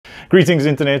Greetings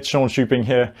Internet, Sean Shooping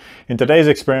here. In today's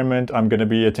experiment, I'm going to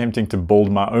be attempting to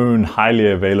build my own highly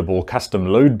available custom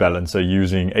load balancer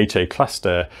using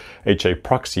Hacluster,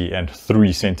 Haproxy, and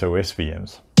 3 CentOS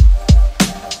VMs.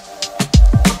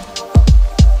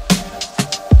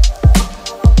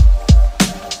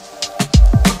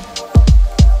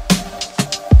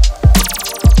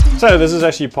 So this is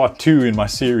actually part 2 in my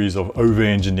series of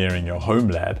over-engineering your home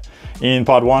lab. In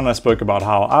part 1, I spoke about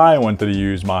how I wanted to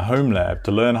use my home lab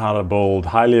to learn how to build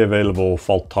highly available,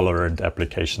 fault-tolerant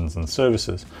applications and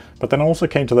services. But then I also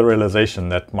came to the realization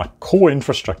that my core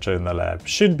infrastructure in the lab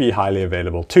should be highly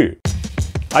available too.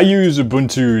 I use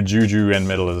Ubuntu, Juju, and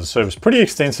Metal as a service pretty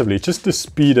extensively just to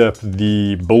speed up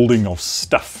the building of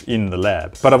stuff in the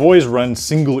lab. But I've always run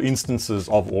single instances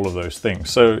of all of those things.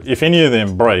 So if any of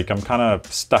them break, I'm kind of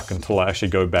stuck until I actually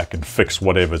go back and fix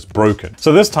whatever's broken.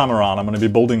 So this time around, I'm going to be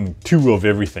building 2 of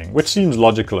everything, which seems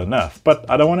logical enough, but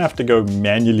I don't want to have to go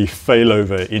manually fail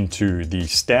over into the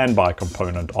standby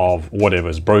component of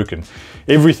whatever's broken.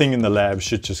 Everything in the lab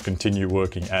should just continue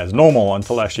working as normal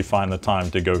until I actually find the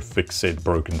time to go fix said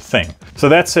broken thing. So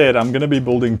that said, I'm going to be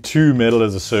building 2 Metal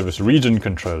as a Service region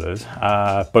controllers,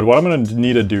 but what I'm going to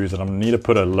need to do is that I'm going to need to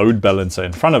put a load balancer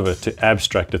in front of it to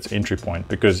abstract its entry point,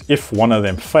 because if one of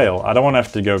them fail, I don't want to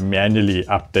have to go manually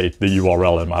update the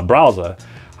URL in my browser.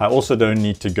 I also don't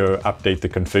need to go update the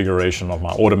configuration of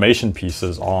my automation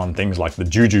pieces on things like the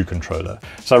Juju controller.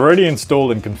 So I've already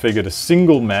installed and configured a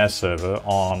single MAS server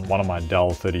on one of my Dell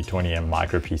 3020M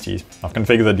micro PCs. I've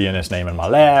configured the DNS name in my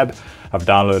lab, I've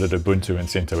downloaded Ubuntu and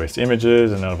CentOS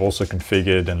images, and then I've also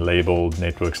configured and labeled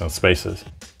networks and spaces.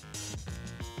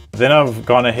 Then I've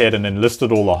gone ahead and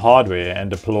enlisted all the hardware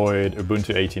and deployed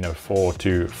Ubuntu 18.04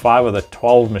 to 5 of the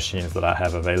 12 machines that I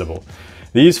have available.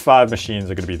 These 5 machines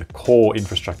are going to be the core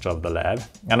infrastructure of the lab,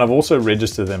 and I've also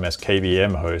registered them as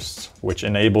KVM hosts, which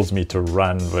enables me to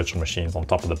run virtual machines on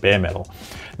top of the bare metal.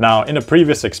 Now, in a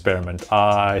previous experiment,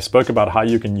 I spoke about how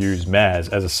you can use MAS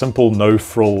as a simple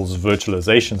no-frills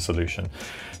virtualization solution.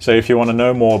 So if you want to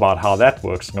know more about how that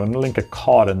works, I'm going to link a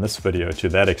card in this video to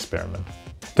that experiment.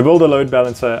 To build a load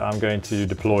balancer, I'm going to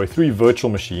deploy 3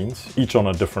 virtual machines, each on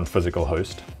a different physical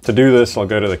host. To do this, I'll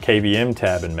go to the KVM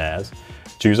tab in MAS,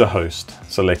 choose a host,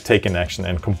 select take in action,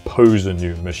 and compose a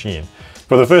new machine.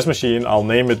 For the first machine, I'll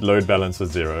name it load balancer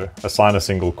 0, assign a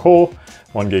single core,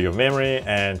 1 gig of memory,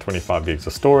 and 25 gigs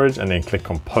of storage, and then click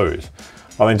compose.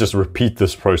 I'll then just repeat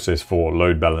this process for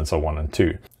load balancer 1 and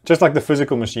 2. Just like the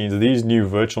physical machines, these new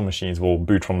virtual machines will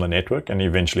boot from the network and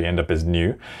eventually end up as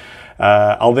new.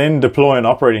 I'll then deploy an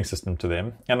operating system to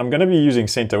them, and I'm going to be using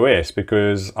CentOS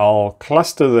because I'll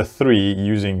cluster the 3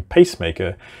 using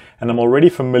Pacemaker, and I'm already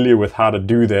familiar with how to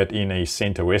do that in a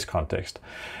CentOS context.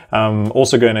 I'm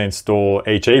also going to install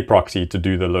Haproxy to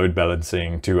do the load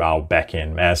balancing to our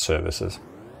backend MAS services.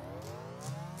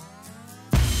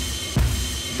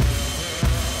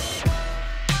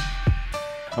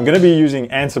 I'm going to be using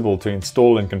Ansible to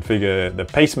install and configure the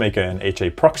Pacemaker and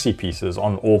Haproxy pieces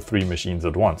on all 3 machines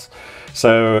at once.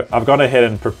 So I've gone ahead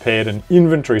and prepared an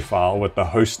inventory file with the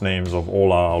host names of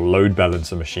all our load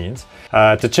balancer machines.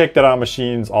 To check that our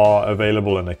machines are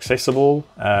available and accessible,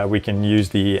 we can use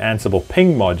the Ansible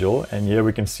ping module, and here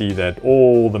we can see that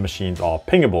all the machines are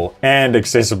pingable and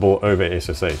accessible over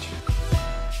SSH.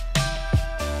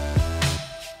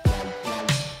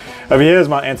 Over here is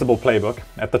my Ansible playbook.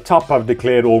 At the top, I've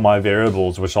declared all my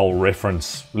variables, which I'll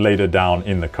reference later down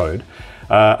in the code.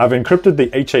 I've encrypted the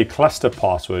Hacluster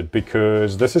password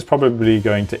because this is probably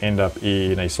going to end up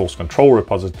in a source control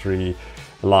repository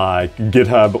like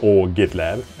GitHub or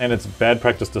GitLab, and it's bad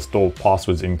practice to store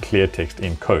passwords in clear text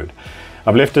in code.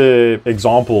 I've left an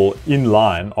example in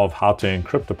line of how to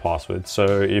encrypt the password,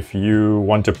 so if you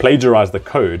want to plagiarize the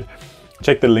code,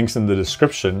 check the links in the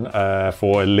description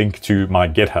for a link to my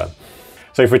GitHub.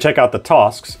 So if we check out the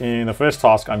tasks, in the first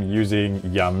task I'm using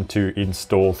yum to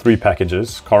install 3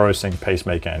 packages, CoroSync,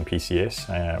 Pacemaker, and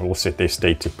PCS. We'll set their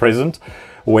state to present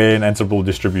when Ansible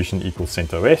distribution equals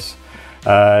CentOS.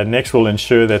 Next we'll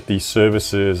ensure that the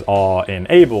services are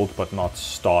enabled but not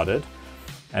started.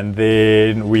 And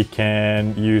then we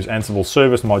can use Ansible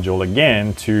service module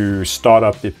again to start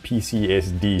up the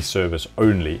PCSD service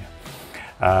only.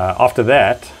 After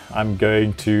that, I'm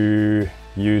going to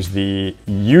use the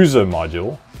user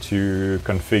module to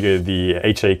configure the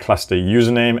Hacluster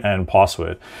username and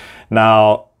password.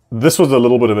 Now, this was a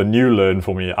little bit of a new learn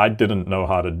for me. I didn't know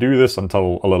how to do this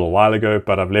until a little while ago,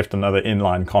 but I've left another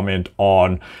inline comment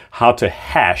on how to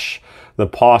hash the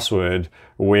password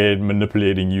when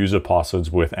manipulating user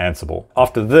passwords with Ansible.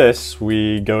 After this,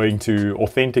 we're going to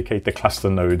authenticate the cluster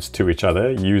nodes to each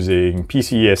other using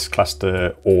pces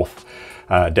cluster auth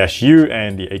 -u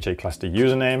and the Hacluster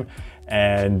username,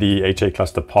 and the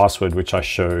Hacluster password, which I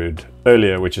showed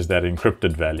earlier, which is that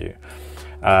encrypted value.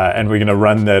 And we're going to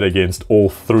run that against all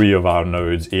 3 of our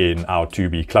nodes in our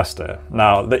 2B cluster.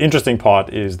 Now, the interesting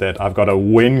part is that I've got a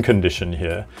when condition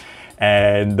here,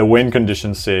 and the when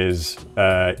condition says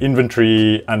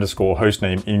inventory underscore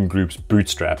hostname in groups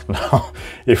bootstrap. Now,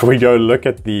 if we go look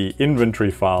at the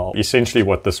inventory file, essentially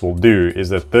what this will do is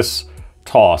that this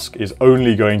task is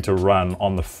only going to run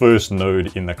on the first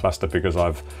node in the cluster, because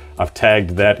I've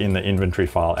tagged that in the inventory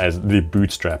file as the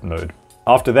bootstrap node.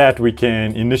 After that, we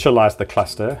can initialize the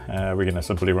cluster. We're going to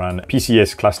simply run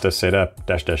pcs cluster setup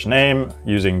 -- name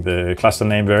using the cluster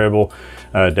name variable,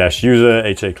 -user,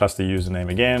 Hacluster username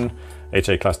again,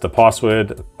 Hacluster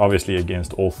password, obviously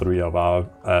against all 3 of our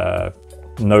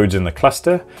nodes in the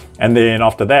cluster. And then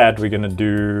after that, we're going to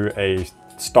do a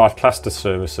start cluster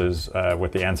services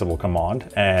with the Ansible command,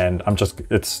 and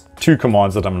it's 2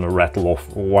 commands that I'm going to rattle off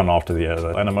one after the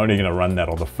other, and I'm only going to run that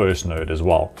on the first node as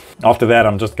well. After that,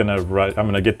 I'm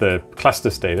going to get the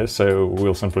cluster status, so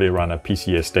we'll simply run a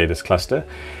pcs status cluster,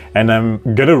 and I'm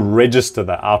going to register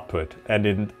the output, and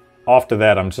then after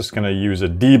that I'm just going to use a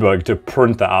debug to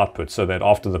print the output, so that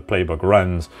after the playbook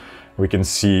runs we can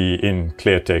see in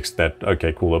clear text that,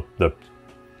 okay, cool, the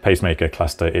pacemaker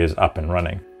cluster is up and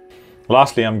running.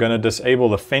 Lastly, I'm going to disable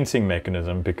the fencing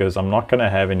mechanism, because I'm not going to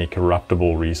have any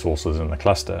corruptible resources in the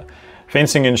cluster.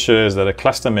 Fencing ensures that a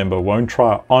cluster member won't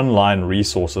try online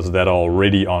resources that are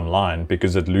already online,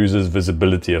 because it loses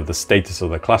visibility of the status of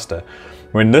the cluster.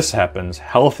 When this happens,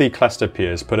 healthy cluster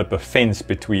peers put up a fence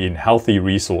between healthy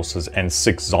resources and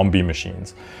 6 zombie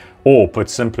machines. Or put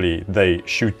simply, they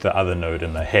shoot the other node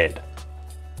in the head.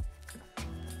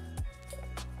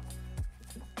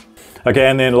 Okay,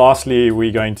 and then lastly,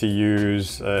 we're going to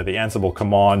use the Ansible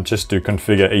command just to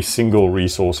configure a single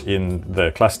resource in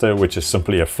the cluster, which is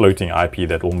simply a floating IP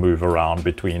that will move around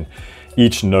between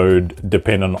each node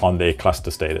dependent on their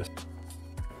cluster status.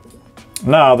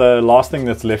 Now, the last thing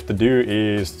that's left to do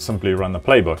is simply run the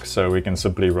playbook. So we can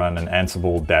simply run an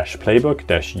Ansible -playbook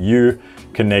 -u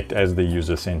connect as the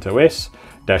user CentOS,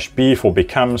 -b for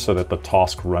become so that the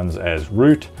task runs as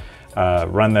root.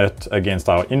 Run that against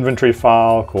our inventory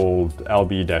file called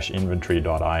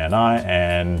lb-inventory.ini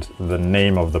and the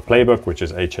name of the playbook, which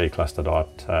is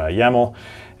hacluster.yaml,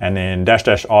 and then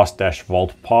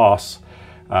 --ask-vault pass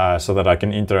so that I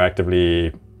can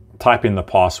interactively type in the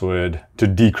password to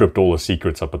decrypt all the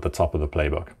secrets up at the top of the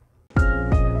playbook.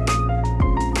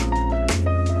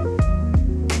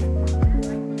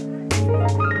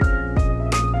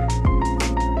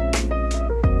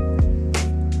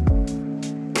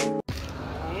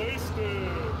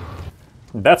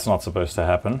 That's not supposed to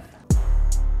happen.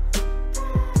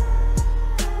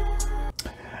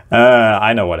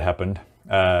 I know what happened.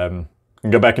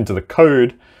 Go back into the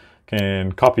code,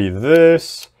 can copy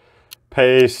this,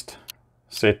 paste,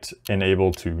 set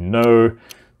enable to no,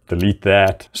 delete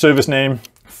that. Service name,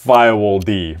 firewall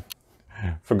D.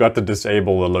 Forgot to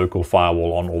disable the local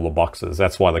firewall on all the boxes.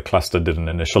 That's why the cluster didn't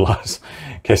initialize.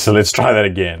 Okay, so let's try that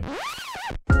again.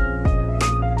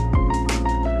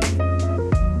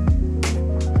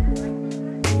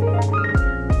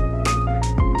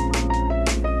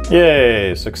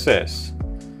 Yay, success.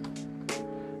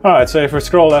 Alright, so if we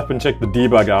scroll up and check the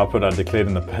debug output I declared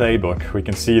in the playbook, we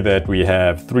can see that we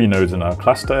have 3 nodes in our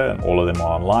cluster and all of them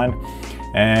are online.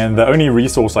 And the only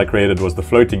resource I created was the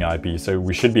floating IP, so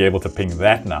we should be able to ping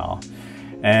that now.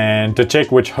 And to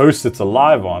check which host it's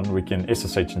alive on, we can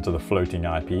SSH into the floating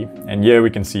IP. And here we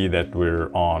can see that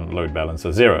we're on load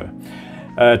balancer 0.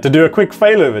 To do a quick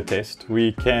failover test,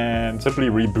 we can simply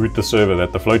reboot the server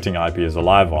that the floating IP is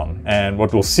alive on. And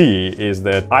what we'll see is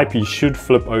that IP should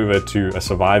flip over to a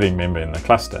surviving member in the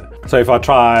cluster. So if I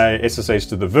try SSH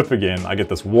to the VIP again, I get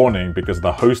this warning because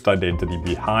the host identity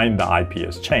behind the IP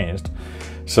has changed.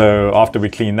 So after we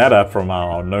clean that up from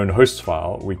our known hosts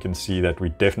file, we can see that we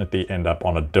definitely end up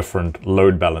on a different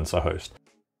load balancer host.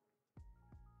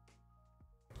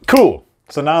 Cool.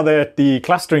 So now that the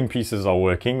clustering pieces are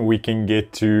working, we can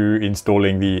get to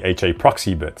installing the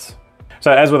Haproxy bits.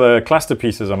 So as with the cluster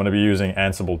pieces, I'm going to be using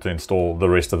Ansible to install the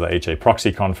rest of the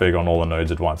Haproxy config on all the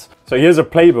nodes at once. So here's a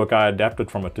playbook I adapted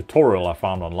from a tutorial I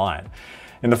found online.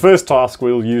 In the first task,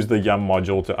 we'll use the yum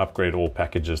module to upgrade all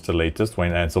packages to latest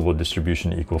when Ansible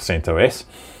distribution equals CentOS.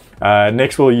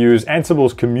 Next, we'll use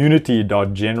Ansible's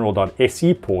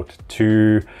community.general.se port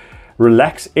to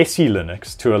relax SE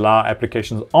Linux to allow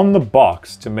applications on the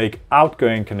box to make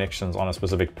outgoing connections on a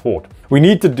specific port. We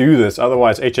need to do this,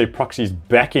 otherwise Haproxy's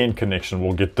backend connection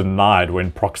will get denied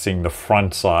when proxying the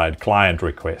front side client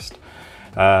request.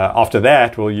 After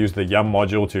that, we'll use the yum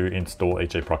module to install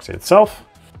Haproxy itself.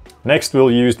 Next, we'll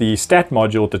use the stat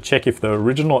module to check if the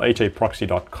original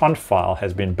haproxy.conf file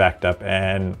has been backed up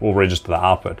and will register the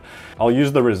output. I'll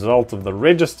use the result of the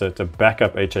register to back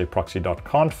up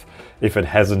haproxy.conf if it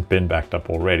hasn't been backed up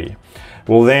already.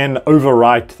 We'll then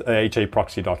overwrite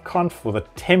haproxy.conf with a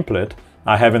template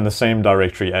I have in the same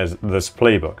directory as this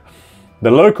playbook. The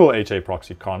local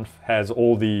haproxy.conf has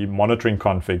all the monitoring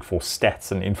config for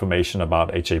stats and information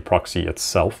about haproxy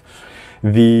itself.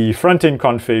 The front-end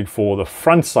config for the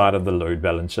front side of the load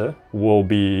balancer will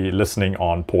be listening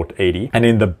on port 80. And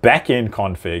in the back-end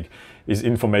config is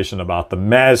information about the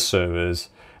MAS servers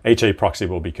Haproxy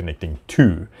will be connecting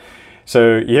to.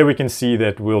 So here we can see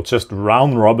that we'll just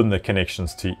round robin the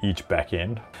connections to each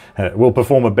backend. We'll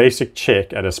perform a basic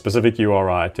check at a specific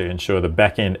URI to ensure the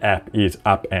backend app is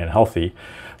up and healthy.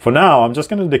 For now, I'm just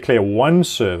going to declare one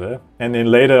server, and then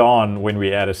later on when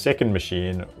we add a second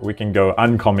machine, we can go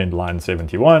uncomment line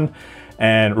 71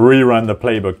 and rerun the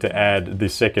playbook to add the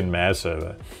second MAS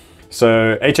server.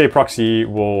 So Haproxy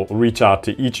will reach out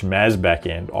to each MAS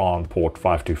backend on port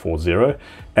 5240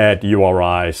 at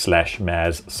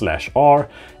URI/MAS/R,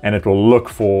 and it will look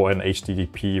for an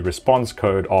HTTP response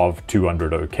code of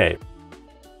 200 OK.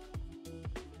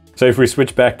 So if we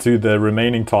switch back to the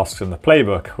remaining tasks in the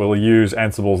playbook, we'll use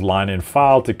Ansible's line-in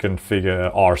file to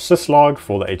configure our syslog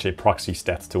for the Haproxy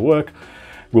stats to work.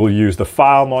 We'll use the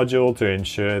file module to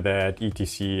ensure that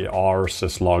etc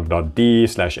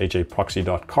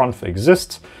rsyslog.d/haproxy.conf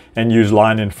exists, and use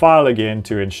line-in file again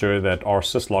to ensure that our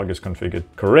syslog is configured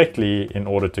correctly in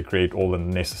order to create all the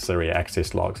necessary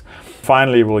access logs.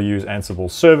 Finally, we'll use Ansible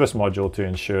service module to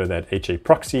ensure that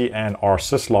Haproxy and our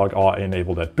syslog are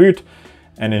enabled at boot,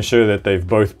 and ensure that they've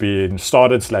both been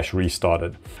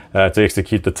started/restarted. To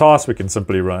execute the task, we can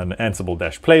simply run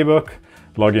Ansible-playbook,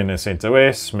 log in as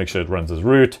CentOS, make sure it runs as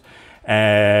root,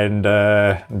 and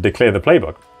declare the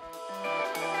playbook.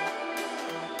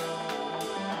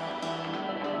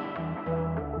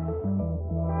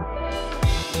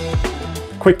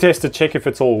 Quick test to check if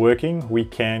it's all working. We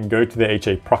can go to the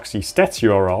Haproxy stats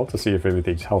URL to see if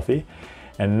everything's healthy.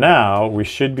 And now we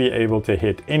should be able to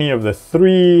hit any of the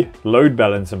 3 load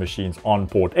balancer machines on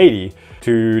port 80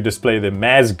 to display the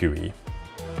MAS GUI.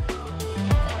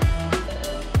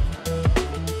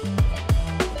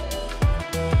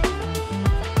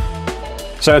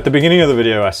 So at the beginning of the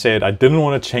video, I said I didn't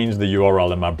want to change the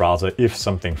URL in my browser if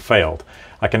something failed.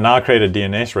 I can now create a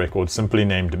DNS record simply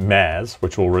named MAS,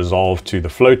 which will resolve to the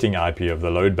floating IP of the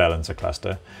load balancer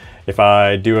cluster. If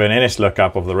I do an NS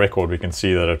lookup of the record, we can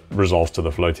see that it resolves to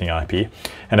the floating IP.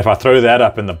 And if I throw that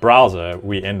up in the browser,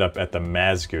 we end up at the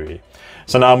MAS GUI.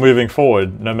 So now moving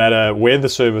forward, no matter where the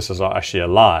services are actually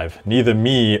alive, neither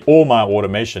me or my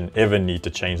automation ever need to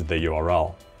change the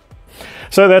URL.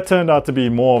 So that turned out to be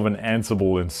more of an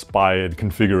Ansible-inspired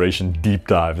configuration deep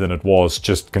dive than it was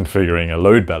just configuring a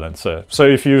load balancer. So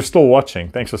if you're still watching,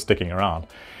 thanks for sticking around.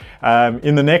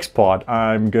 In the next part,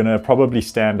 I'm going to probably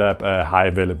stand up a high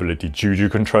availability Juju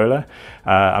controller.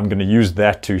 I'm going to use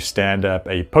that to stand up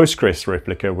a Postgres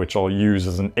replica, which I'll use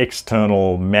as an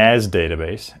external MAS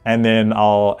database. And then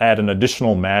I'll add an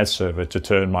additional MAS server to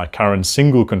turn my current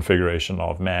single configuration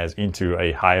of MAS into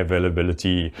a high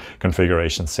availability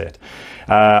configuration set.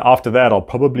 After that, I'll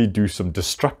probably do some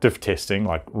destructive testing,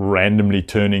 like randomly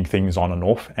turning things on and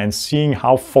off and seeing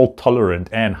how fault tolerant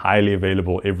and highly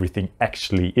available everything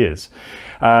actually is.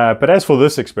 But as for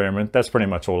this experiment, that's pretty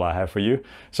much all I have for you.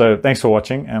 So thanks for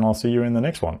watching, and I'll see you in the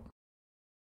next one.